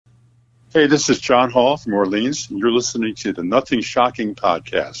Hey, this is John Hall from Orleans, and you're listening to the Nothing Shocking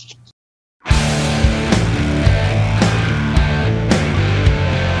podcast.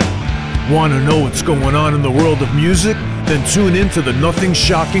 Want to know what's going on in the world of music? Then tune in to the Nothing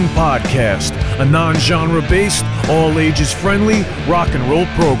Shocking podcast, a non-genre based, all-ages friendly rock and roll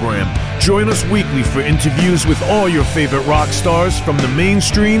program. Join us weekly for interviews with all your favorite rock stars from the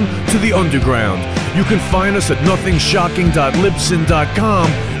mainstream to the underground. You can find us at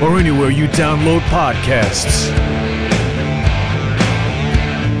nothingshocking.libsyn.com or anywhere you download podcasts.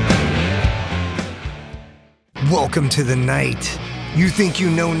 Welcome to the night. You think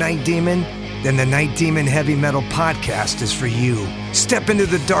you know Night Demon? Then the Night Demon Heavy Metal Podcast is for you. Step into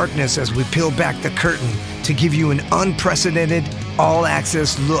the darkness as we peel back the curtain to give you an unprecedented,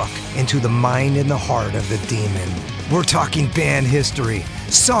 all-access look into the mind and the heart of the demon. We're talking band history,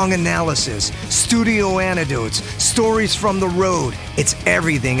 song analysis, studio anecdotes, stories from the road. It's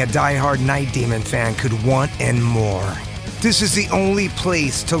everything a diehard Night Demon fan could want and more. This is the only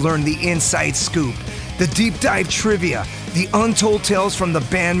place to learn the inside scoop, the deep dive trivia, the untold tales from the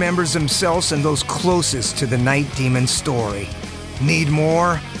band members themselves and those closest to the Night Demon story. Need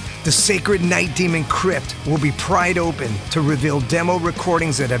more? The Sacred Night Demon Crypt will be pried open to reveal demo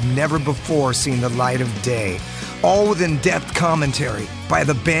recordings that have never before seen the light of day, all with in-depth commentary by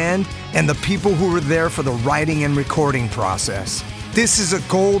the band and the people who were there for the writing and recording process. This is a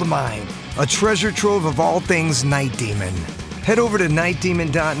gold mine, a treasure trove of all things Night Demon. Head over to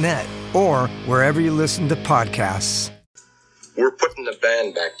nightdemon.net or wherever you listen to podcasts. We're putting the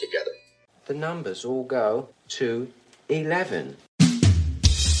band back together. The numbers all go to 11.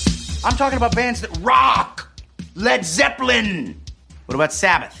 I'm talking about bands that rock. Led Zeppelin. What about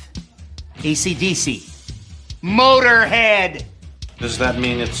Sabbath? AC/DC. Motorhead. Does that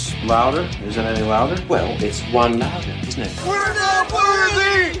mean it's louder? Is it any louder? Well, it's one louder, isn't it? We're not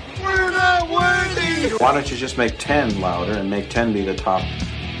worthy. We're not worthy. Why don't you just make 10 louder and make 10 be the top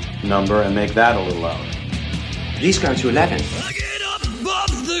number and make that a little louder? These go to 11. I get up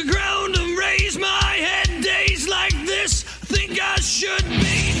off the ground and raise my head. Days like this, think I should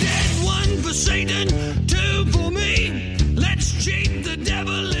be dead. One for Satan, two for me. Let's cheat the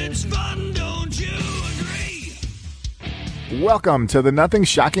devil, it's fun, don't you agree? Welcome to the Nothing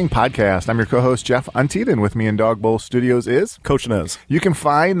Shocking Podcast. I'm your co-host, Jeff Untied, and with me in Dog Bowl Studios is Coach Nez. You can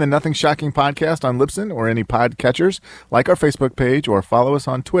find the Nothing Shocking Podcast on Libsyn or any podcatchers, like our Facebook page, or follow us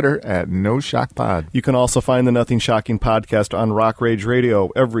on Twitter at NoShockPod. You can also find the Nothing Shocking Podcast on Rock Rage Radio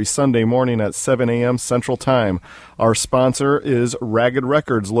every Sunday morning at 7 a.m. Central Time. Our sponsor is Ragged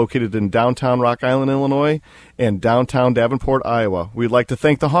Records, located in downtown Rock Island, Illinois, and downtown Davenport, Iowa. We'd like to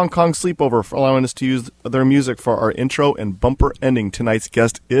thank the Hong Kong Sleepover for allowing us to use their music for our intro and bumper ending. Tonight's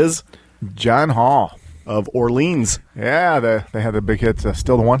guest is John Hall of Orleans. Yeah, they had the big hits.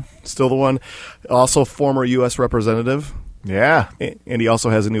 Still the One. Still the One. Also former U.S. representative. Yeah. And he also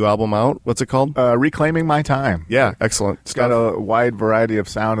has a new album out. What's it called? Reclaiming My Time. Yeah, excellent. It's got a wide variety of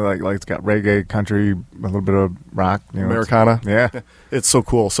sound. Like it's got reggae, country, a little bit of rock. You know, Americana. Yeah. It's so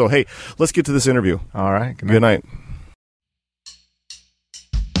cool. So, hey, let's get to this interview. All right. Good night.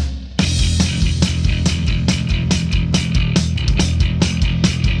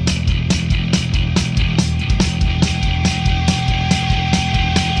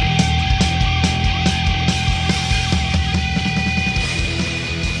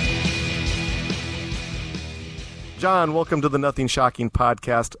 John, welcome to the Nothing Shocking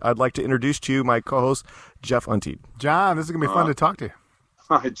Podcast. I'd like to introduce to you my co-host, Jeff Untied. John, this is going to be fun to talk to you.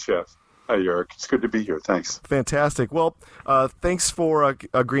 Hi, Jeff. Hi, Eric. It's good to be here. Thanks. Fantastic. Well, thanks for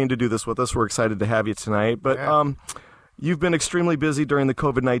agreeing to do this with us. We're excited to have you tonight. But you've been extremely busy during the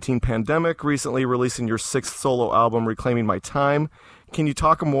COVID-19 pandemic, recently releasing your 6th solo album, Reclaiming My Time. Can you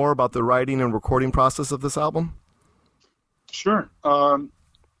talk more about the writing and recording process of this album? Sure.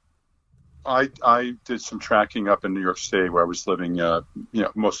 I did some tracking up in New York State where I was living,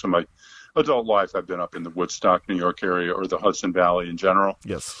 most of my adult life. I've been up in the Woodstock, New York area or the Hudson Valley in general.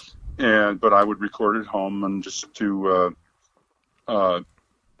 Yes. But I would record at home and just do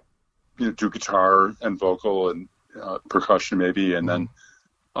guitar and vocal and percussion maybe, and then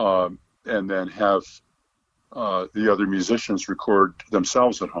have the other musicians record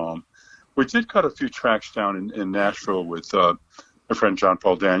themselves at home. We did cut a few tracks down in Nashville with my friend John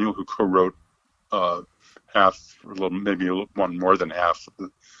Paul Daniel, who co-wrote maybe one more than half of the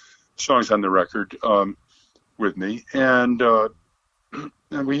songs on the record with me, and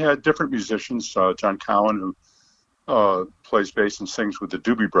we had different musicians. John Cowan, who plays bass and sings with the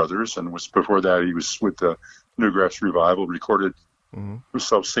Doobie Brothers, and before that he was with the Newgrass Revival. Recorded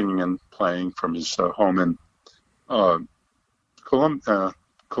himself singing and playing from his home in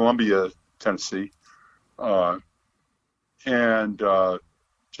Columbia, Tennessee, and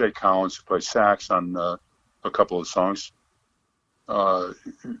Jay Collins, who plays sax on a couple of songs,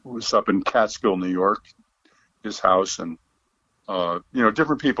 was up in Catskill, New York, his house, and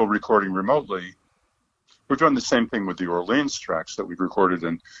different people recording remotely. We've done the same thing with the Orleans tracks that we've recorded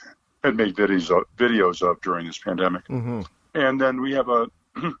and had made videos of during this pandemic. Mm-hmm. And then we have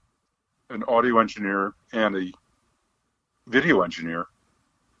an audio engineer and a video engineer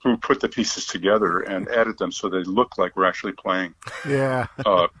who put the pieces together and edit them so they look like we're actually playing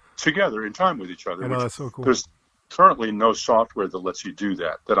together in time with each other. I know, that's so cool. There's currently no software that lets you do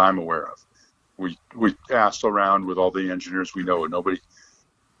that I'm aware of. We asked around with all the engineers we know, and nobody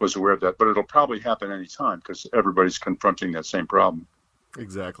was aware of that. But it'll probably happen any time because everybody's confronting that same problem.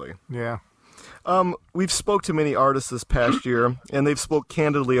 Exactly. Yeah. We've spoke to many artists this past year, and they've spoke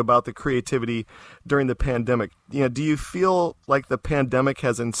candidly about the creativity during the pandemic. Do you feel like the pandemic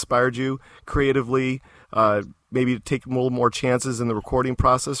has inspired you creatively, maybe to take a little more chances in the recording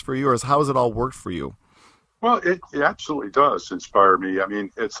process for you, or how has it all worked for you? Well, it absolutely does inspire me. I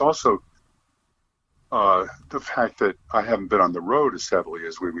mean, it's also the fact that I haven't been on the road as heavily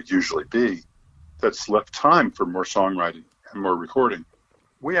as we would usually be. That's left time for more songwriting and more recording.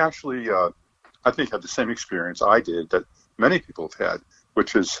 We actually, I think, had the same experience I did that many people have had,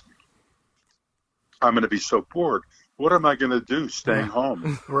 which is, I'm going to be so bored. What am I going to do staying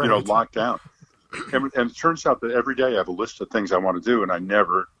home, Right. Locked down? And it turns out that every day I have a list of things I want to do, and I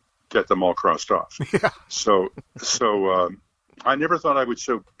never get them all crossed off. Yeah. So I never thought I would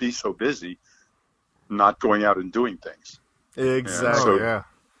be so busy not going out and doing things. Exactly.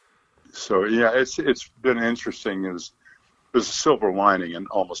 So it's been interesting. There's a silver lining in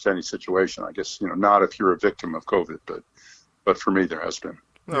almost any situation, I guess. Not if you're a victim of COVID, but for me there has been.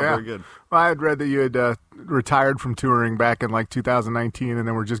 Oh, very good. Well, I had read that you had retired from touring back in 2019, and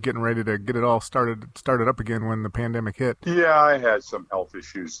then we're just getting ready to get it all started up again when the pandemic hit. Yeah, I had some health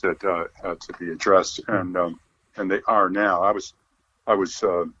issues that had to be addressed, and they are now. I was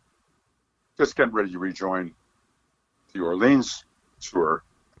just getting ready to rejoin the Orleans tour,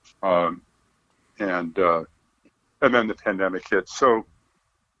 and then the pandemic hit. So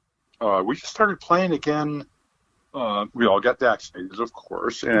we just started playing again. We all got vaccinated, of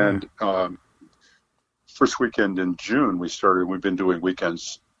course, and first weekend in June we've been doing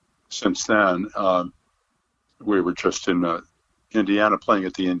weekends since then. We were just in Indiana playing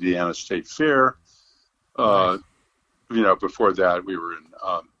at the Indiana State Fair. Nice. Before that we were in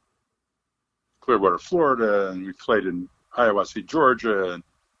Clearwater, Florida, and we played in Hiawassee, Georgia, and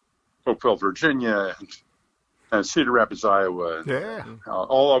Hopewell, Virginia, and Cedar Rapids, Iowa, and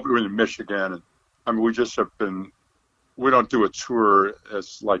all over in Michigan. And I mean, we just have been. We don't do a tour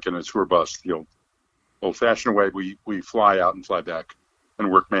as like in a tour bus, the old-fashioned way. We fly out and fly back and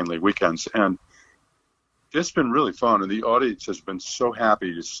work mainly weekends. And it's been really fun, and the audience has been so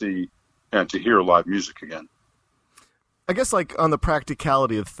happy to see and to hear live music again. I guess, like, on the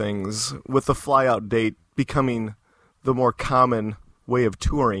practicality of things, with the fly-out date becoming the more common way of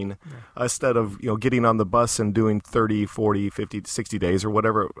touring, instead of, getting on the bus and doing 30, 40, 50, 60 days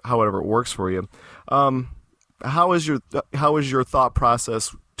or however it works for you. How is your thought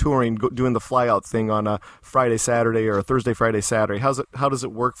process touring, doing the fly-out thing on a Friday, Saturday, or a Thursday, Friday, Saturday? How does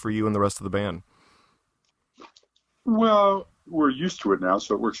it work for you and the rest of the band? Well, we're used to it now,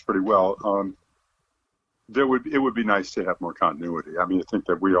 so it works pretty well. It would be nice to have more continuity. I mean, I think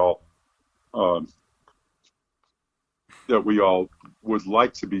that we all would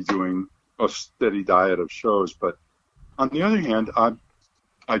like to be doing a steady diet of shows, but on the other hand,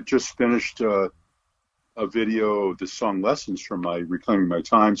 I just finished a video of the song Lessons from my Reclaiming My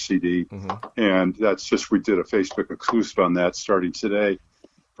Time CD, and that's just, we did a Facebook exclusive on that starting today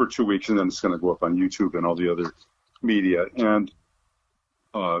for 2 weeks, and then it's going to go up on YouTube and all the other media. And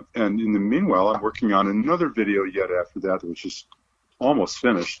in the meanwhile, I'm working on another video yet after that, which is almost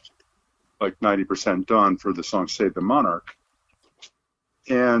finished, like 90% done, for the song Save the Monarch.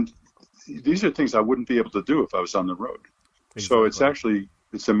 And these are things I wouldn't be able to do if I was on the road. Exactly. So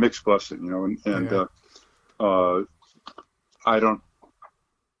it's a mixed blessing,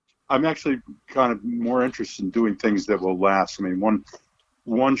 I'm actually kind of more interested in doing things that will last. I mean,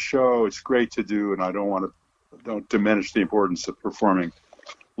 one show is great to do, and I don't diminish the importance of performing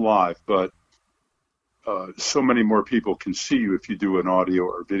live, but so many more people can see you if you do an audio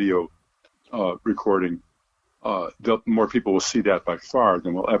or video recording. More people will see that by far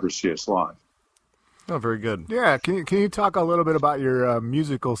than will ever see us live. Oh, very good. Yeah, can you talk a little bit about your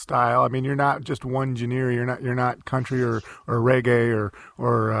musical style? I mean, you're not just one genre. You're not country or reggae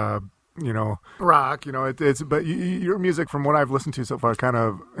or rock. But your music, from what I've listened to so far, kind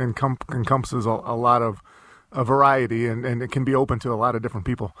of encompasses a lot of a variety, and it can be open to a lot of different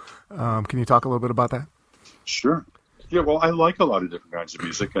people. Can you talk a little bit about that? Sure. Yeah, well, I like a lot of different kinds of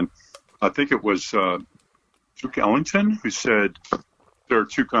music, and I think it was Duke Ellington who said there are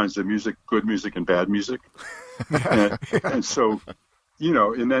two kinds of music: good music and bad music. And so,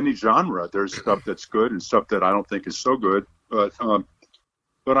 in any genre, there's stuff that's good and stuff that I don't think is so good.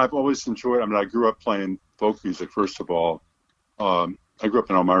 But I've always enjoyed. I mean, I grew up playing folk music. First of all, I grew up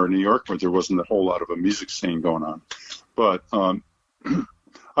in Elmira, New York, where there wasn't a whole lot of a music scene going on. But I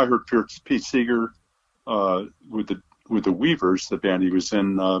heard Pete Seeger with the Weavers, the band he was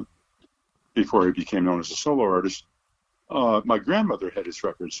in before he became known as a solo artist. My grandmother had his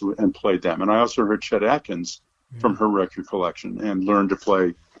records and played them. And I also heard Chet Atkins from her record collection and learned to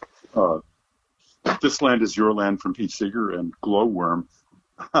play This Land Is Your Land from Pete Seeger and Glowworm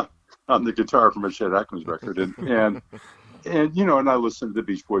on the guitar from a Chet Atkins record. And I listened to the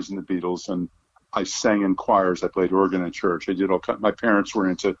Beach Boys and the Beatles, and I sang in choirs. I played organ in church. I did my parents were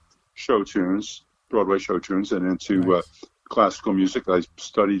into show tunes, Broadway show tunes, and into classical music. I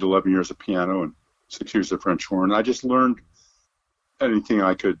studied 11 years of piano and 6 years of French horn. I just learned anything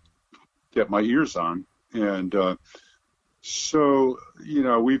I could get my ears on. And so,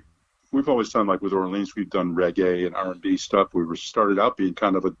 we've always done, like with Orleans, we've done reggae and R&B stuff. We were started out being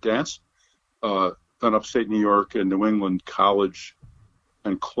kind of a dance, an upstate New York and New England college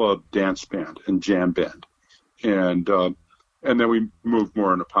and club dance band and jam band. And then we moved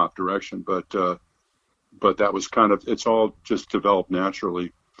more in a pop direction. But that was kind of, it's all just developed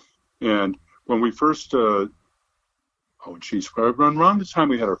naturally. And when we first, around the time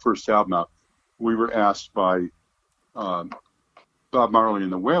we had our first album out, we were asked by Bob Marley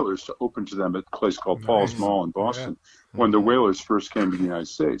and the Wailers to open to them at a place called Paul's Mall in Boston when the Wailers first came to the United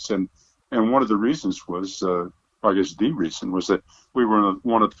States. And one of the reasons was, I guess the reason was that we were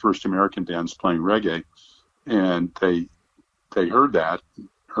one of the first American bands playing reggae, and they heard about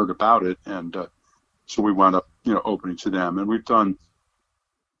it, and so we wound up, opening to them. And we've done.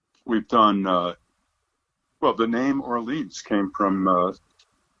 Well, the name Orleans came from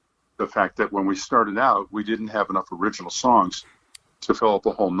the fact that when we started out, we didn't have enough original songs to fill up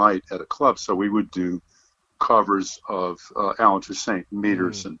a whole night at a club, so we would do covers of Alan Toussaint,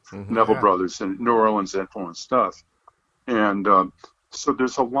 Meters, and Neville Brothers, and New Orleans influence stuff. And so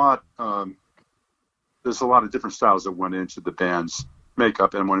there's a lot of different styles that went into the band's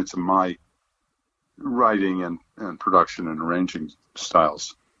makeup and went into my writing and production and arranging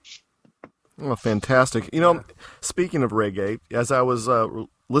styles. Oh, fantastic. Speaking of reggae, as I was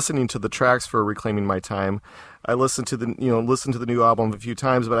listening to the tracks for Reclaiming My Time, I listened to the new album a few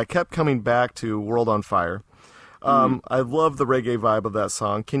times, but I kept coming back to World on Fire. I love the reggae vibe of that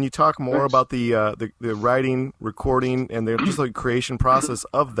song. Can you talk more about the writing, recording, and the creation process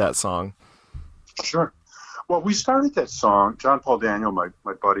of that song? Sure. Well, we started that song. John Paul Daniel, my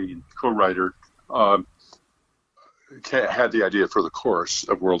buddy and co-writer, had the idea for the chorus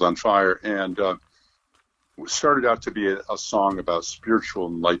of World on Fire, and started out to be a song about spiritual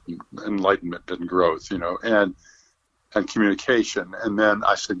enlightenment and growth, and communication. And then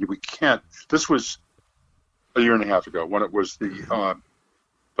I said, we can't. This was a year and a half ago when it was the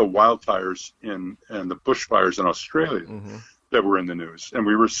wildfires and the bushfires in Australia that were in the news, and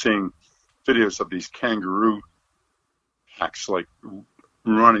we were seeing videos of these kangaroo hacks like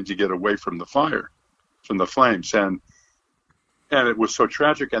running to get away from the fire, from the flames, and it was so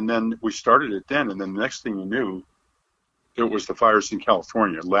tragic. And then we started it then, and then the next thing you knew, it was the fires in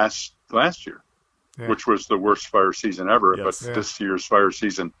California last year, which was the worst fire season ever. Yes. But this year's fire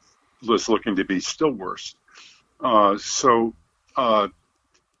season was looking to be still worse. So I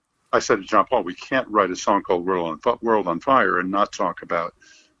said to John Paul, we can't write a song called World on Fire and not talk about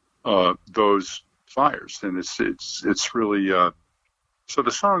those fires. And it's really so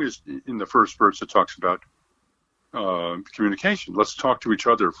the song is, in the first verse, it talks about communication. Let's talk to each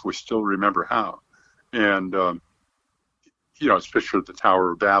other if we still remember how. And it's pictured at the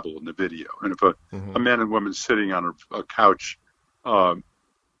Tower of Babel in the video. And if a man and woman sitting on a couch,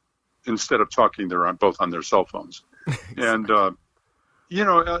 instead of talking, they're both on their cell phones. And so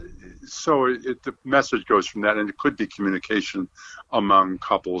the message goes from that, and it could be communication among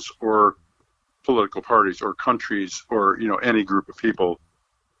couples or political parties or countries or any group of people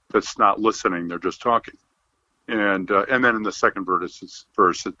that's not listening; they're just talking. And then in the second verse,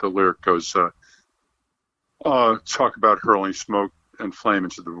 the lyric goes, "Talk about hurling smoke and flame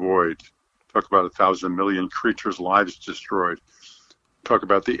into the void. Talk about 1,000 million creatures' lives destroyed. Talk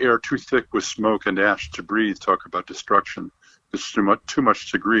about the air too thick with smoke and ash to breathe. Talk about destruction it's too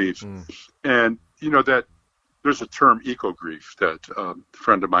much to grieve. And that there's a term, eco grief, that a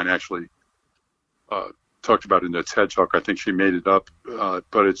friend of mine actually talked about in the TED Talk. I think she made it up,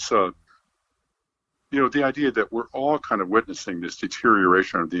 but it's the idea that we're all kind of witnessing this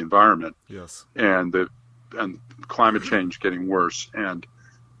deterioration of the environment. Yes. And climate change getting worse, and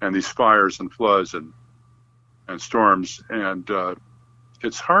these fires and floods and storms, and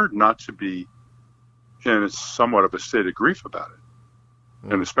it's hard not to be in somewhat of a state of grief about it.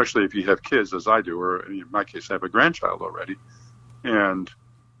 And especially if you have kids, as I do, or in my case, I have a grandchild already, and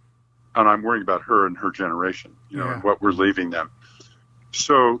I'm worrying about her and her generation, and what we're leaving them.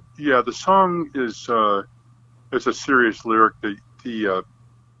 So the song is it's a serious lyric. The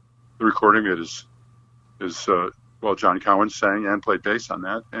recording of it is John Cowan sang and played bass on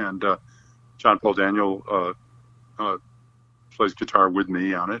that, and John Paul Daniel plays guitar with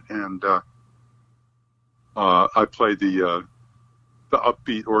me on it, and I played the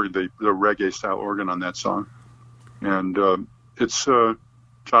upbeat organ, the reggae style organ on that song, and it's Sean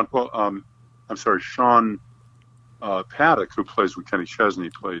Paddock, who plays with Kenny Chesney,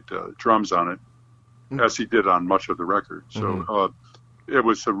 played drums on it, as he did on much of the record. So it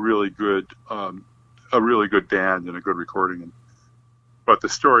was a really good band and a good recording. But the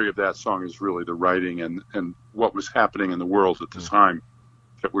story of that song is really the writing and what was happening in the world at the time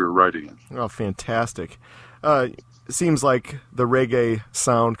that we were writing it. Oh, fantastic. It seems like the reggae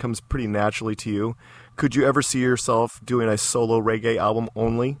sound comes pretty naturally to you. Could you ever see yourself doing a solo reggae album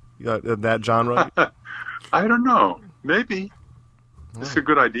only, that genre? I don't know. Maybe. It's a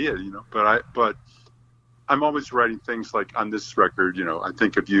good idea, but I'm always writing things like on this record, I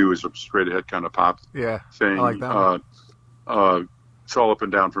think of you as a straight ahead kind of pop thing. I like that. It's all up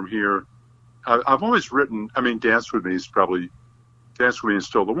and down from here. I've always written, Dance With Me and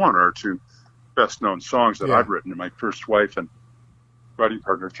Still the One are our two best known songs that I've written. And my first wife and writing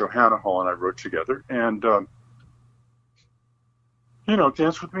partner, Johanna Hall, and I wrote together. And,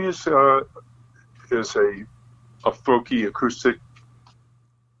 Dance With Me is a folky acoustic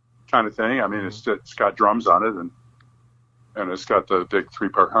kind of thing. It's got drums on it and it's got the big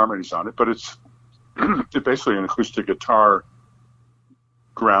 3-part harmonies on it, but it's basically an acoustic guitar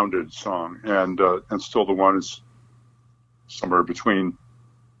grounded song. And Still the One is somewhere between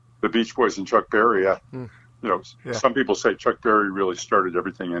the Beach Boys and Chuck Berry. Some people say Chuck Berry really started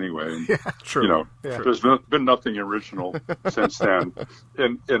everything anyway. And, true. There's been nothing original since then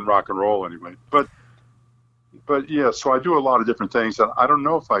in rock and roll anyway. But so I do a lot of different things, and I don't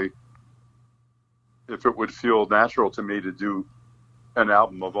know if it would feel natural to me to do an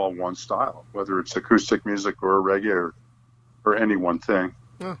album of all one style, whether it's acoustic music or reggae or any one thing.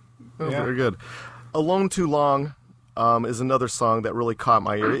 Very good. Alone Too Long is another song that really caught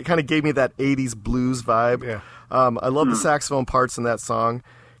my ear. It kind of gave me that 80s blues vibe. Yeah. I love the saxophone parts in that song.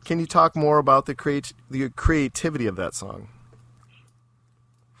 Can you talk more about the creativity of that song?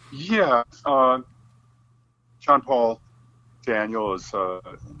 Yeah. John Paul Daniel is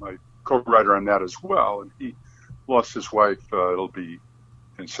my co-writer on that as well, and he lost his wife. It'll be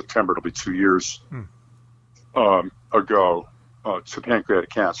in September. It'll be 2 years ago to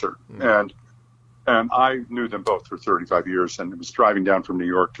pancreatic cancer, and I knew them both for 35 years, and was driving down from New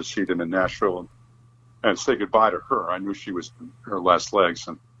York to see them in Nashville and say goodbye to her. I knew she was her last legs,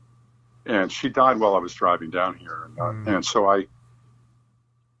 and she died while I was driving down here, and so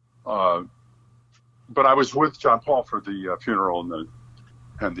but I was with John Paul for the funeral and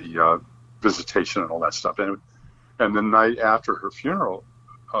the visitation and all that stuff. And the night after her funeral,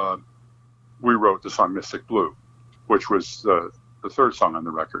 we wrote the song Mystic Blue, which was the third song on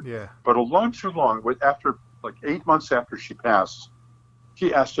the record. Yeah. But Alone Too Long, after 8 months after she passed,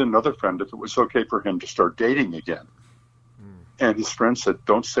 he asked another friend if it was okay for him to start dating again. And his friend said,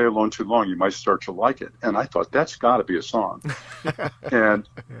 "Don't stay alone too long. You might start to like it." And I thought, that's got to be a song. and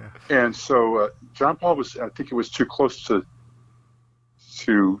so John Paul I think it was too close to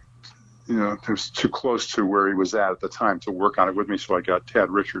it was too close to where he was at the time to work on it with me. So I got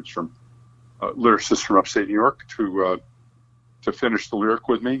Tad Richards, from lyricist from upstate New York, to finish the lyric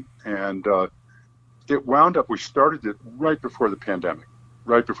with me. And it wound up, we started it right before the pandemic,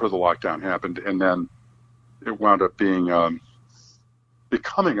 right before the lockdown happened. And then it wound up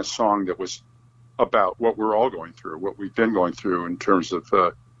becoming a song that was about what we're all going through, what we've been going through in terms of,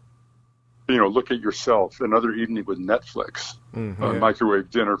 look at yourself, another evening with Netflix, microwave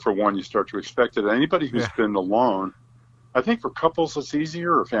dinner for one, you start to expect it. Anybody who's been alone, I think for couples it's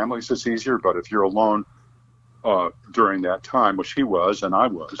easier, or families it's easier, but if you're alone during that time, which he was and I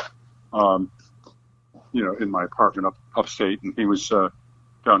was, in my apartment upstate, and he was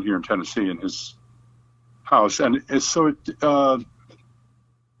down here in Tennessee in his house, and so it took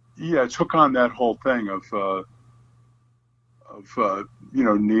on that whole thing of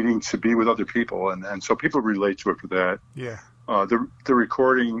needing to be with other people, and so people relate to it for that. Yeah. The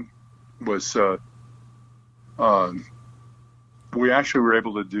recording was we actually were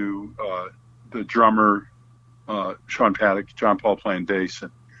able to do the drummer Sean Paddock, John Paul playing bass,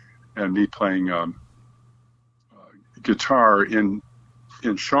 and me playing guitar in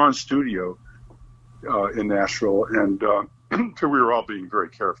Sean's studio in Nashville, and so we were all being very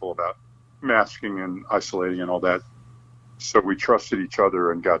careful about masking and isolating and all that. So we trusted each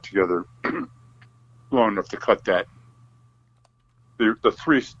other and got together long enough to cut that. The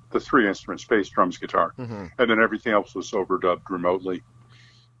three instruments: bass, drums, guitar, and then everything else was overdubbed remotely.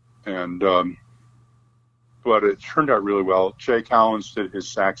 And but it turned out really well. Jay Collins did his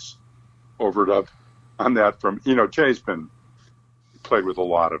sax overdub on that. Jay's played with a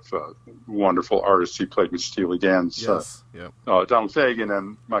lot of wonderful artists. He played with Steely Dan's Donald Fagen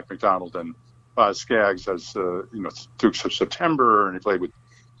and Mike McDonald and Skaggs as Dukes of September, and he played with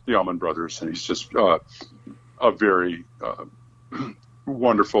the Allman Brothers, and he's just a very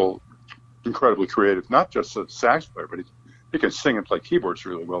wonderful, incredibly creative, not just a sax player, but he can sing and play keyboards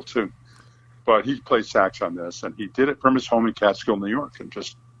really well too. But he played sax on this, and he did it from his home in Catskill, New York, and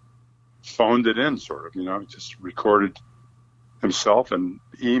just phoned it in, sort of, just recorded himself and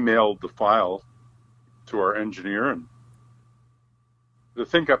emailed the file to our engineer, and the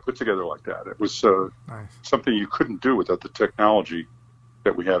thing got put together like that. It was nice. Something you couldn't do without the technology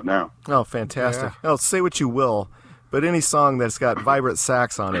that we have now. Oh, fantastic. Yeah. Oh, say what you will, but any song that's got vibrant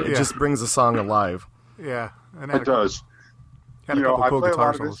sax on it, it just brings the song alive. Yeah. And it does. I play a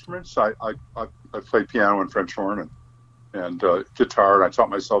lot of instruments. I played piano and French horn and guitar, and I taught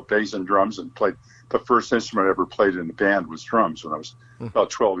myself bass and drums, and played the first instrument I ever played in a band was drums when I was about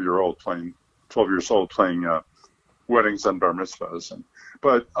 12 years old playing weddings and bar mitzvahs.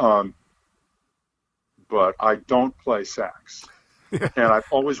 But I don't play sax, and I've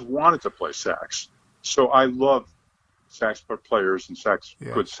always wanted to play sax. So I love sax players and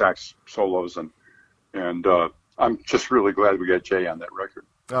good sax solos, and I'm just really glad we got Jay on that record.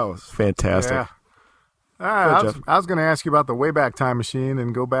 Oh, it's fantastic. Yeah. I was going to ask you about the Wayback Time Machine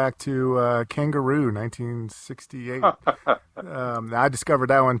and go back to Kangaroo, 1968. I discovered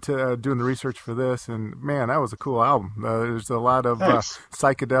that one doing the research for this, and man, that was a cool album. There's a lot of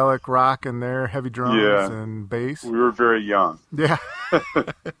psychedelic rock in there, heavy drums and bass. We were very young. Yeah.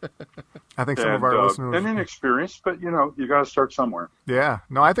 I think some of our listeners... And inexperienced, but, you got to start somewhere. Yeah.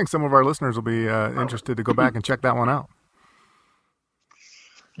 No, I think some of our listeners will be interested to go back and check that one out.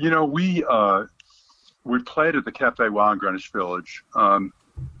 We played at the Cafe Wa in Greenwich Village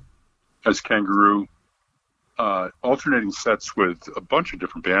as Kangaroo, alternating sets with a bunch of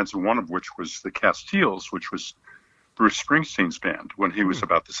different bands, and one of which was the Castiles, which was Bruce Springsteen's band when he was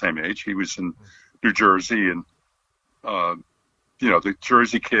about the same age. He was in New Jersey, and, the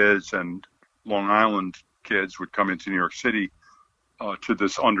Jersey kids and Long Island kids would come into New York City to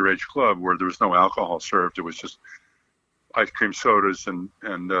this underage club where there was no alcohol served. It was just ice cream sodas and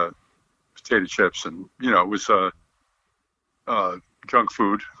potato chips, and it was junk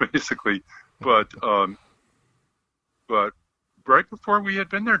food basically. But right before we had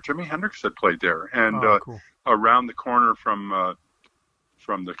been there, Jimi Hendrix had played there, and cool. Around the corner from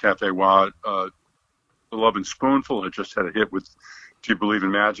the Cafe Wa, the Love and Spoonful had just had a hit with "Do You Believe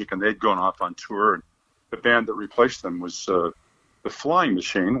in Magic," and they'd gone off on tour, and the band that replaced them was the Flying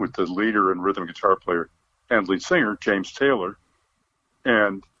Machine, with the leader and rhythm guitar player and lead singer James Taylor,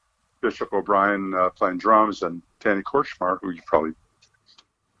 and Bishop O'Brien playing drums, and Danny Korchmar, who you're probably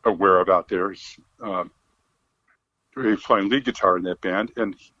aware of out there. He's playing lead guitar in that band,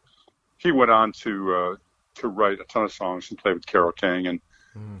 and he went on to write a ton of songs and play with Carole King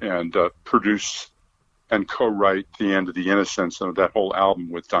and produce and co-write "The End of the Innocents" and that whole album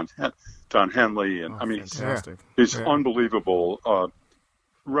with Don Henley. And he's unbelievable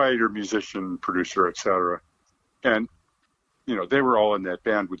writer, musician, producer, etc. And they were all in that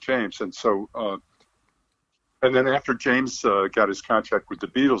band with James. And so, and then after James got his contract with the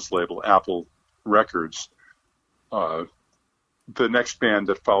Beatles label, Apple Records, the next band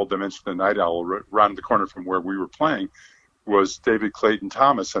that followed them into the Night Owl, around the corner from where we were playing, was David Clayton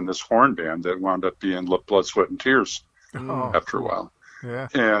Thomas and this horn band that wound up being Blood, Sweat, and Tears after a while. Yeah.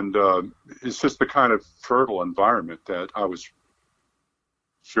 And it's just the kind of fertile environment that I was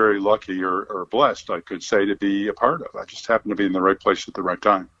very lucky or blessed, I could say, to be a part of. I just happened to be in the right place at the right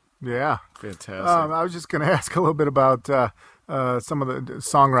time. Yeah. Fantastic. I was just going to ask a little bit about some of the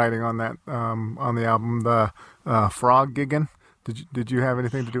songwriting on that on the album, the Frog Giggin'. Did you have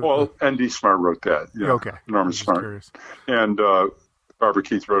anything to do with Well, that? N.D. Smart wrote that. Yeah. Okay. Norman Smart. Curious. And Barbara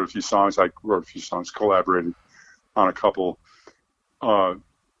Keith wrote a few songs. I wrote a few songs, collaborated on a couple.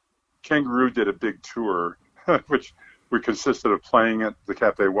 Kangaroo did a big tour, which we consisted of playing at the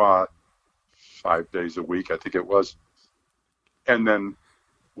Cafe Wha 5 days a week, I think it was. And then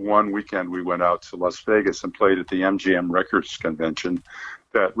one weekend we went out to Las Vegas and played at the MGM Records convention.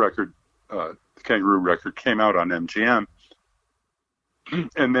 That record, the Kangaroo record, came out on MGM.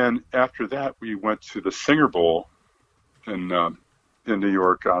 And then after that, we went to the Singer Bowl in New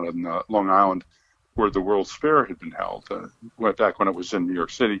York, out in Long Island, where the World's Fair had been held. Went back when it was in New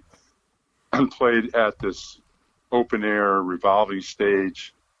York City, and played at this open-air revolving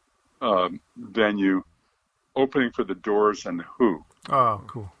stage venue, opening for the Doors and Who. Oh,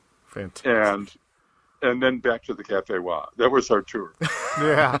 cool. Fantastic. And then back to the Cafe Wha. That was our tour.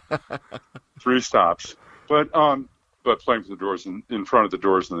 Yeah. 3 stops. But playing for the Doors in front of the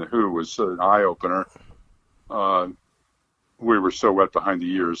Doors and the Who was an eye-opener. We were so wet behind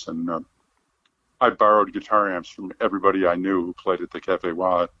the ears, and I borrowed guitar amps from everybody I knew who played at the Cafe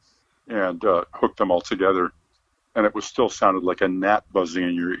Wha and hooked them all together, and it was still sounded like a gnat buzzing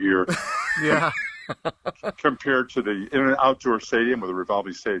in your ear. Yeah. Compared to in an outdoor stadium with a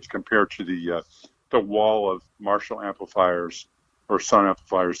revolving stage, compared to the wall of Marshall amplifiers or Sun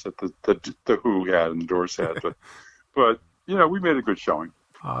amplifiers that the Who had and the Doors had. But we made a good showing.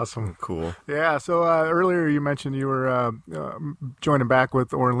 Awesome. Cool. Yeah, so earlier you mentioned you were joining back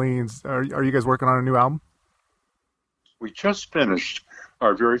with Orleans. Are you guys working on a new album? We just finished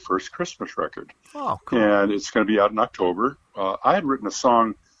our very first Christmas record. Oh, cool. And it's going to be out in October. I had written a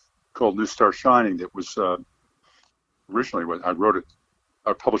song called New Star Shining that was originally when I wrote it.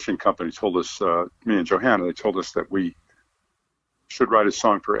 Our publishing company told us, me and Johanna, they told us that we should write a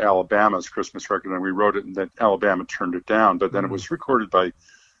song for Alabama's Christmas record, and we wrote it, and then Alabama turned it down. But then it was recorded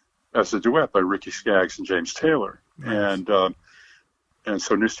as a duet by Ricky Skaggs and James Taylor. Nice. And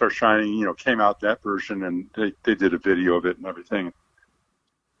so New Star Shining, came out that version, and they did a video of it and everything.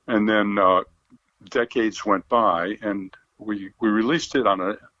 And then decades went by, and we released it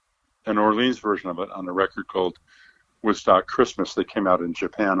on an Orleans version of it on a record called Woodstock Christmas that came out in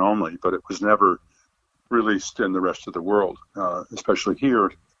Japan only, but it was never released in the rest of the world, especially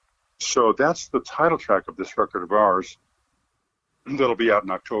here. So that's the title track of this record of ours that'll be out in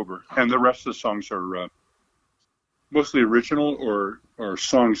October. And the rest of the songs are mostly original or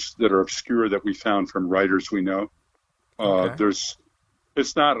songs that are obscure that we found from writers we know. Okay.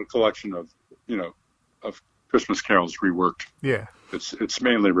 It's not a collection of Christmas carols reworked. Yeah. It's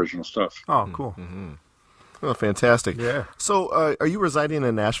mainly original stuff. Oh, cool. Mm-hmm. Oh, fantastic. Yeah. So, are you residing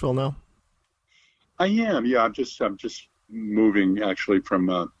in Nashville now? I am. Yeah, I'm just moving actually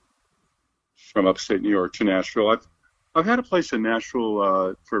from upstate New York to Nashville. I've had a place in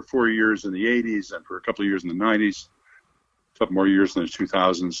Nashville for 4 years in the 80s and for a couple of years in the 90s, a couple more years in the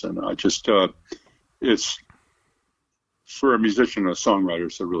 2000s, and I just it's for a musician and a songwriter,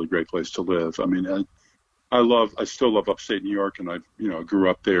 it's a really great place to live. I mean, I still love upstate New York, and I grew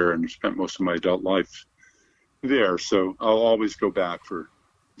up there and spent most of my adult life there, so I'll always go back for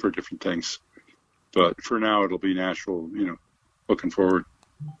different things. But for now, it'll be Nashville, looking forward.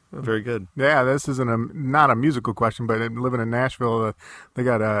 Very good. Yeah, this isn't not a musical question, but living in Nashville, they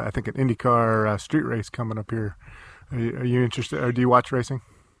got, I think, an IndyCar street race coming up here. Are you interested, or do you watch racing?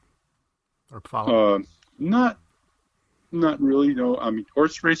 Or follow? Not really, no. I mean,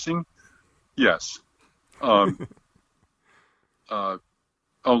 horse racing, yes.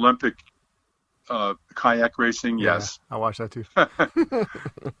 Olympic kayak racing, yes. I watch that too.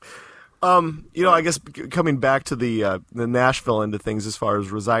 I guess coming back to the Nashville end of things as far as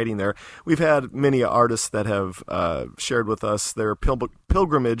residing there, we've had many artists that have shared with us their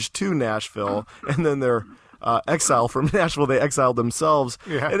pilgrimage to Nashville and then their exile from Nashville. They exiled themselves.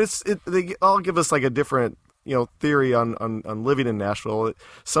 Yeah. And they all give us like a different theory on living in Nashville.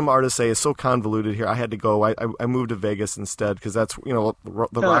 Some artists say it's so convoluted here. I had to go. I moved to Vegas instead because that's the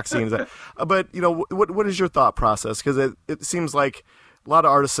rock scene. But what is your thought process? Because it seems like a lot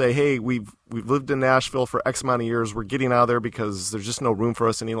of artists say, hey, we've lived in Nashville for X amount of years. We're getting out of there because there's just no room for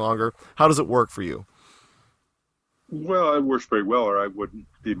us any longer. How does it work for you? Well, it works very well, or I wouldn't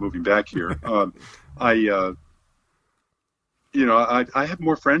be moving back here. I have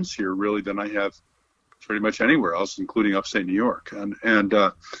more friends here really than I have pretty much anywhere else, including upstate New York. And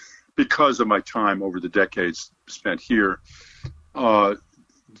because of my time over the decades spent here, my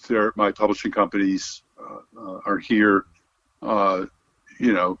publishing companies are here. I'm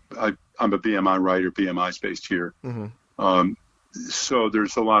a BMI writer. BMI's based here. Mm-hmm. So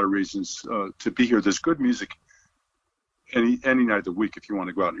there's a lot of reasons to be here. There's good music any night of the week if you want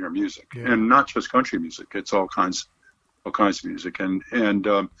to go out and hear music, and not just country music. It's all kinds of music, and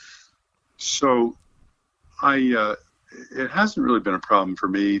so it hasn't really been a problem for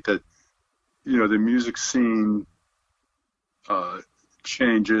me that the music scene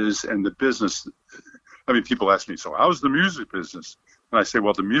changes and the business. I mean, people ask me, so how's the music business? And I say,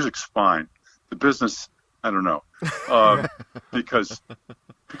 well, the music's fine. The business, I don't know, because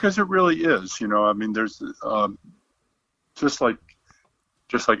it really is. I mean, there's just like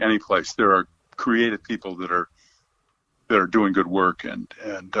any place, there are creative people that are doing good work,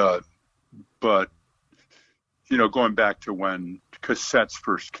 but going back to when cassettes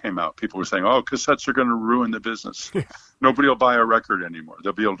first came out, people were saying, oh, cassettes are going to ruin the business. Nobody will buy a record anymore.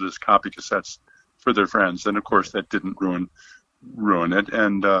 They'll be able to just copy cassettes for their friends. And of course that didn't ruin it.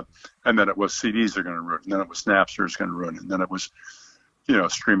 And then it was CDs are going to ruin it. And then it was Napster is going to ruin it. And then it was,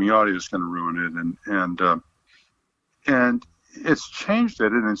 streaming audio is going to ruin it. And it's changed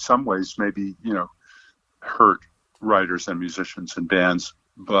it. And in some ways maybe, hurt writers and musicians and bands,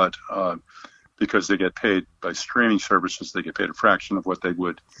 but, because they get paid by streaming services, they get paid a fraction of what they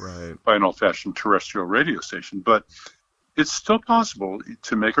would by an old-fashioned terrestrial radio station. But it's still possible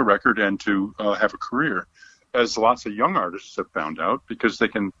to make a record and to have a career, as lots of young artists have found out, because they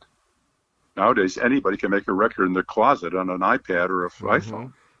can nowadays anybody can make a record in their closet on an iPad or an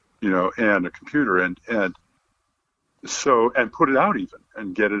iPhone, and a computer, and put it out even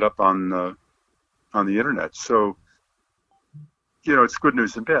and get it up on the internet. So. It's good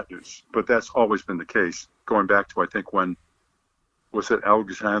news and bad news, but that's always been the case. Going back to, I think, when was it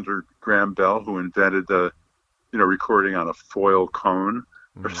Alexander Graham Bell who invented the, recording on a foil cone?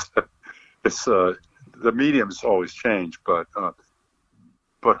 It's the medium's always changed, but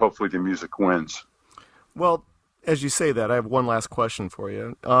hopefully the music wins. Well, as you say that, I have one last question for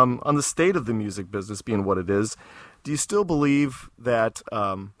you. On the state of the music business being what it is, do you still believe that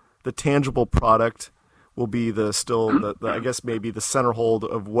the tangible product will be the I guess maybe the center hold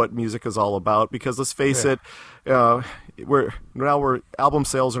of what music is all about? Because let's face it, album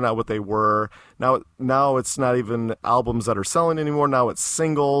sales are not what they were. Now it's not even albums that are selling anymore. Now it's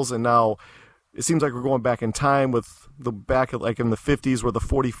singles, and now it seems like we're going back in time with like in the 50s where the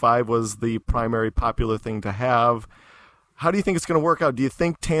 45 was the primary popular thing to have. How do you think it's going to work out? Do you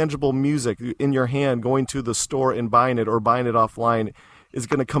think tangible music in your hand, going to the store and buying it or buying it offline, is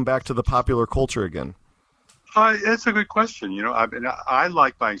going to come back to the popular culture again? It's a good question. I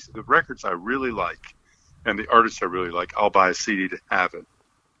like buying the records I really like, and the artists I really like. I'll buy a CD to have it.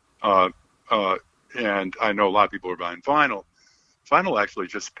 And I know a lot of people are buying vinyl. Vinyl actually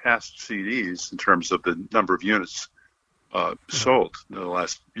just passed CDs in terms of the number of units sold in the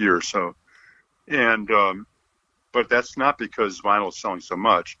last year or so. And but that's not because vinyl is selling so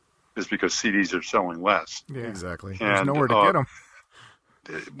much. It's because CDs are selling less. Yeah, exactly. And, there's nowhere to get them.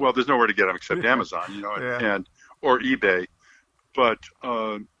 Well, there's nowhere to get them except Amazon, and or eBay. But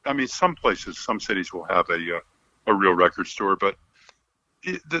I mean, some cities will have a real record store. But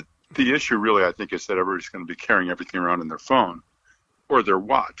the issue really, I think, is that everybody's going to be carrying everything around in their phone or their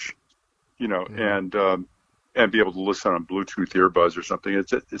watch, and be able to listen on Bluetooth earbuds or something.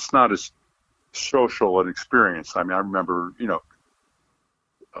 It's not as social an experience. I mean, I remember,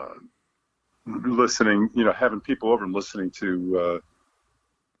 listening, having people over and listening to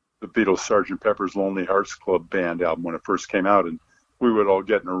the Beatles' Sgt. Pepper's Lonely Hearts Club Band album when it first came out, and we would all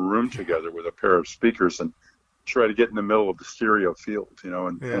get in a room together with a pair of speakers and try to get in the middle of the stereo field,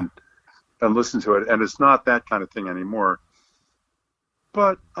 and listen to it. And it's not that kind of thing anymore.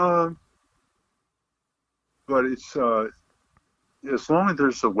 But it's as long as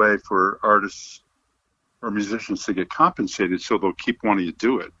there's a way for artists or musicians to get compensated, so they'll keep wanting to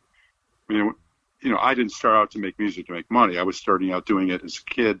do it. I mean, I didn't start out to make music to make money. I was starting out doing it as a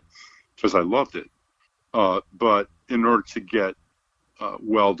kid because I loved it. But in order to get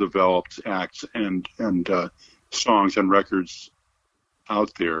well-developed acts and songs and records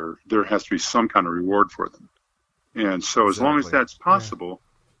out there, there has to be some kind of reward for them. And so as long as that's possible,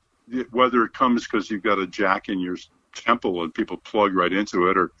 whether it comes because you've got a jack in your temple and people plug right into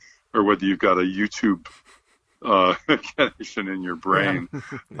it, or whether you've got a YouTube connection in your brain.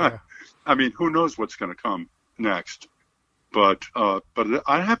 I mean, who knows what's going to come next? But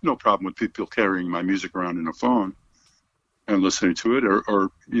I have no problem with people carrying my music around in a phone and listening to it,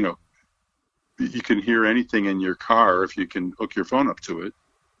 or you can hear anything in your car if you can hook your phone up to it.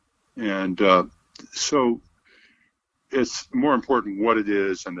 And so it's more important what it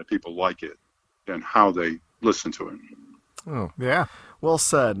is and that people like it than how they listen to it. Oh, yeah. Well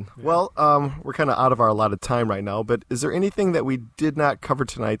said. Well, we're kind of out of our allotted time right now, but is there anything that we did not cover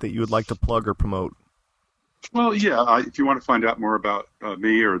tonight that you would like to plug or promote? Well, yeah, if you want to find out more about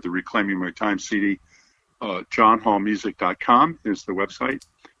me or the Reclaiming My Time CD, johnhallmusic.com is the website.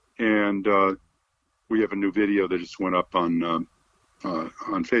 And we have a new video that just went up on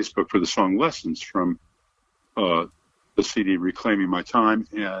Facebook for the song Lessons from the CD Reclaiming My Time.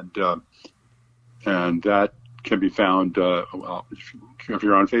 And that can be found, well, if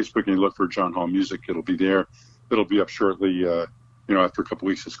you're on Facebook and you look for John Hall Music, it'll be there. It'll be up shortly, after a couple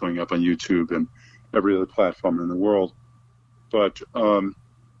weeks, it's going up on YouTube and every other platform in the world. But,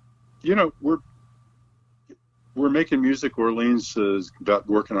 we're making music. Orleans is about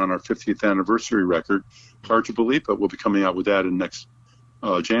working on our 50th anniversary record. Hard to believe, but we'll be coming out with that in next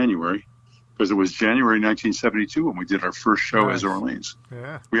January, because it was January 1972 when we did our first show as Orleans.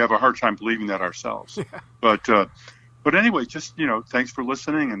 Yeah. We have a hard time believing that ourselves. Yeah. But anyway, just, thanks for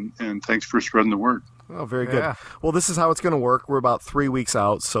listening and thanks for spreading the word. Oh, very good. Well, this is how it's going to work. We're about 3 weeks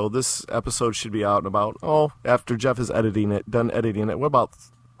out, so this episode should be out in about, after Jeff is done editing it, we're about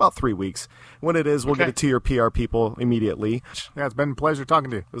 3 weeks. When it is, we'll get it to your PR people immediately. Yeah, it's been a pleasure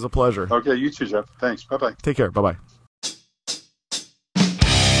talking to you. It was a pleasure. Okay, you too, Jeff. Thanks. Bye-bye. Take care. Bye-bye.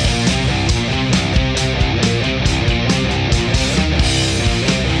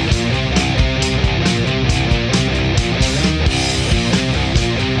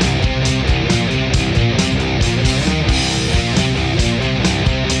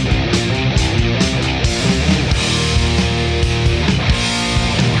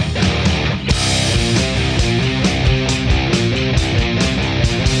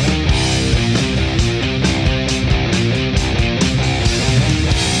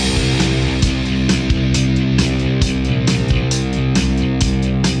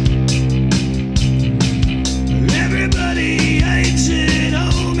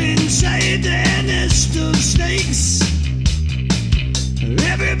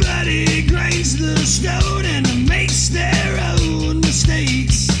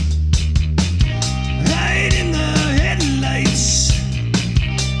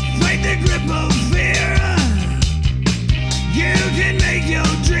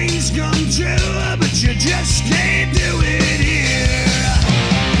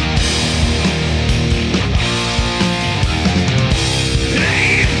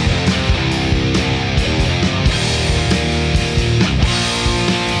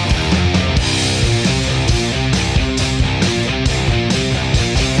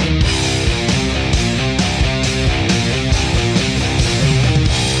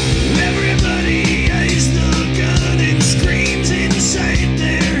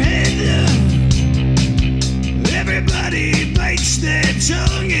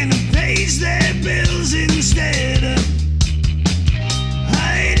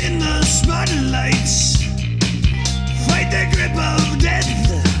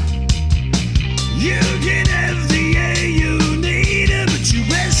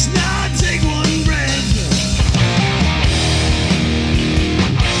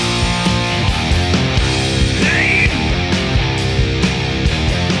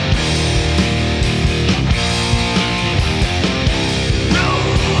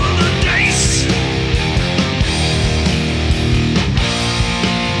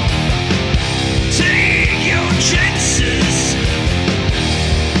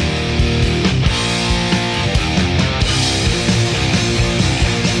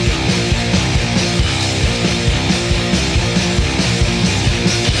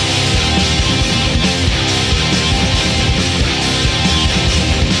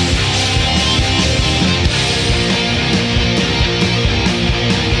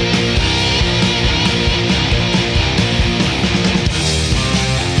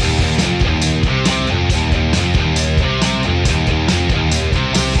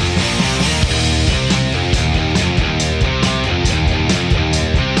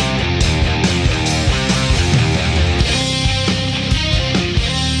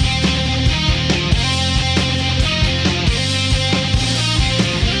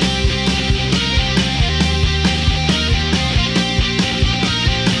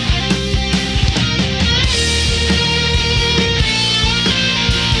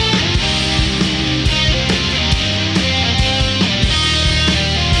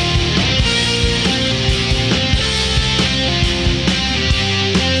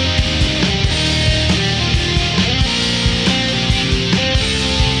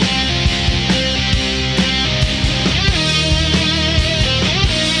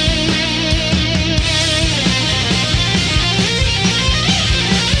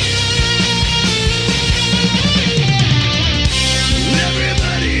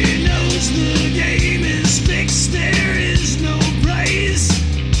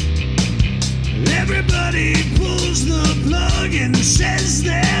 Everybody pulls the plug and says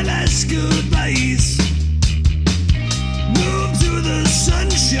their last goodbyes. Move to the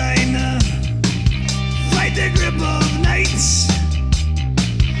sunshine, fight the grip of nights.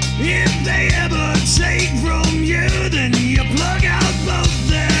 If they ever take from you, then you plug out both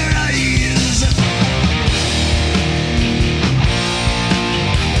their